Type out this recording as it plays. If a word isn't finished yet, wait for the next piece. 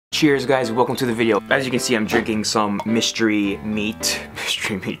Cheers guys, welcome to the video. As you can see, I'm drinking some mystery meat.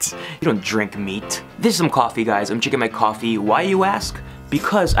 Mystery meats. You don't drink meat. This is some coffee guys. I'm drinking my coffee. Why you ask?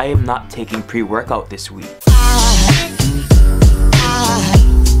 Because I am not taking pre-workout this week.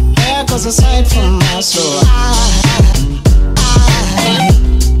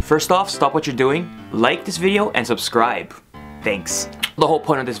 First off, stop what you're doing, like this video, and subscribe. Thanks. The whole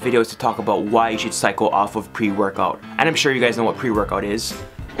point of this video is to talk about why you should cycle off of pre-workout. And I'm sure you guys know what pre-workout is.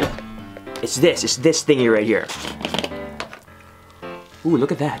 It's this thingy right here. Ooh,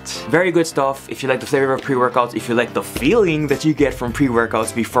 look at that. Very good stuff. If you like the flavor of pre-workouts, if you like the feeling that you get from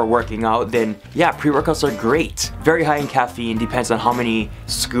pre-workouts before working out, then yeah, pre-workouts are great. Very high in caffeine, depends on how many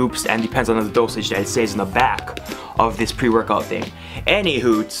scoops and depends on the dosage that it says in the back of this pre-workout thing.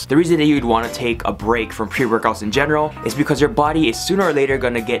 Anywho, the reason that you'd want to take a break from pre-workouts in general is because your body is sooner or later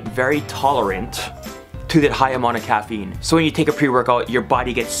gonna get very tolerant to that high amount of caffeine. So when you take a pre-workout, your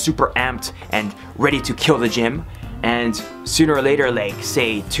body gets super amped and ready to kill the gym. And sooner or later, like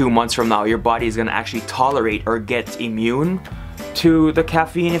say 2 months from now, your body is gonna actually tolerate or get immune to the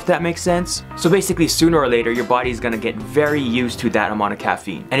caffeine, if that makes sense. So basically, sooner or later, your body is gonna get very used to that amount of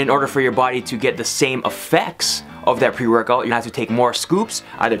caffeine. And in order for your body to get the same effects of that pre-workout, you have to take more scoops,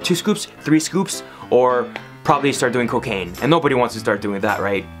 either 2 scoops, 3 scoops, or probably start doing cocaine. And nobody wants to start doing that,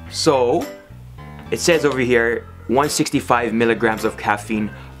 right? So it says over here, 165 milligrams of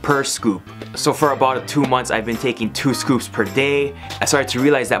caffeine per scoop. So for about 2 months, I've been taking 2 scoops per day. I started to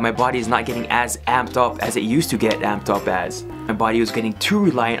realize that my body is not getting as amped up as it used to get amped up as. My body was getting too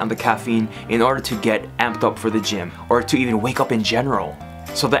reliant on the caffeine in order to get amped up for the gym, or to even wake up in general.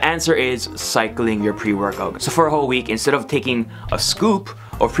 So the answer is cycling your pre-workout. So for a whole week, instead of taking a scoop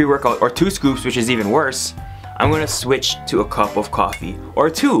of pre-workout, or 2 scoops, which is even worse, I'm gonna switch to a cup of coffee, or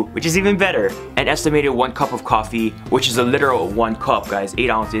 2, which is even better. An estimated 1 cup of coffee, which is a literal 1 cup, guys, 8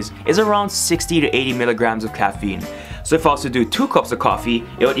 ounces, is around 60 to 80 milligrams of caffeine. So if I was to do 2 cups of coffee,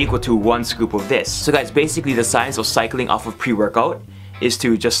 it would equal to 1 scoop of this. So guys, basically the science of cycling off of pre-workout is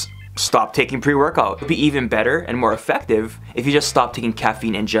to just stop taking pre-workout. It would be even better and more effective if you just stop taking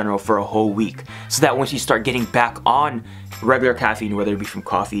caffeine in general for a whole week. So that once you start getting back on regular caffeine, whether it be from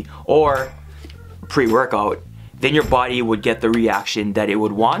coffee or pre-workout, then your body would get the reaction that it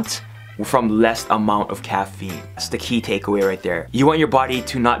would want from less amount of caffeine. That's the key takeaway right there. You want your body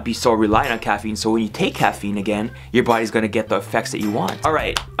to not be so reliant on caffeine, so when you take caffeine again, your body's gonna get the effects that you want.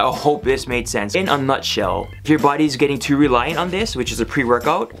 Alright, I hope this made sense. In a nutshell, if your body's getting too reliant on this, which is a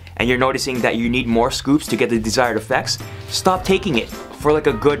pre-workout, and you're noticing that you need more scoops to get the desired effects, stop taking it for like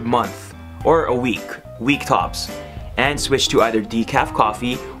a good month, or a week tops, and switch to either decaf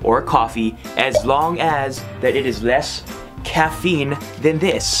coffee or coffee, as long as that it is less caffeine than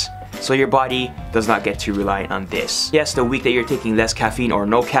this, so your body does not get too reliant on this. Yes, the week that you're taking less caffeine or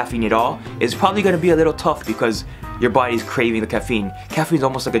no caffeine at all is probably going to be a little tough because your body's craving the caffeine. Caffeine's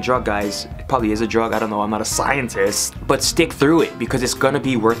almost like a drug, guys. It probably is a drug, I don't know, I'm not a scientist. But stick through it because it's gonna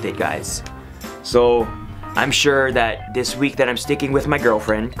be worth it, guys. So I'm sure that this week that I'm sticking with my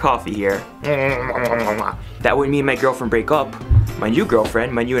girlfriend, coffee here, that would mean my girlfriend break up. My new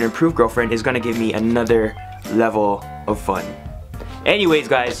girlfriend, my new and improved girlfriend, is gonna give me another level of fun. Anyways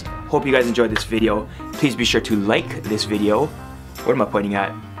guys, hope you guys enjoyed this video. Please be sure to like this video. What am I pointing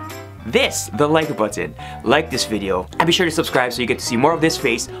at? This, the like button. Like this video. And be sure to subscribe so you get to see more of this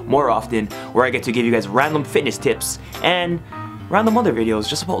face more often, where I get to give you guys random fitness tips and random other videos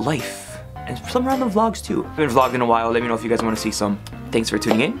just about life. And some random vlogs too. I've been vlogging in a while, let me know if you guys want to see some. Thanks for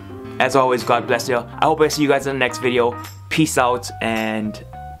tuning in. As always, God bless you. I hope I see you guys in the next video. Peace out, and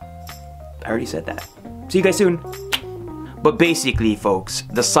I already said that. See you guys soon. But basically, folks,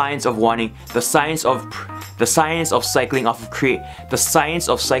 the science of cycling off of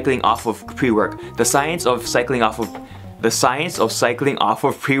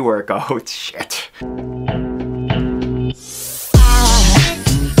pre-workout. Shit.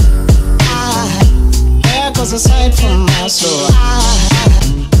 Aside from my soul.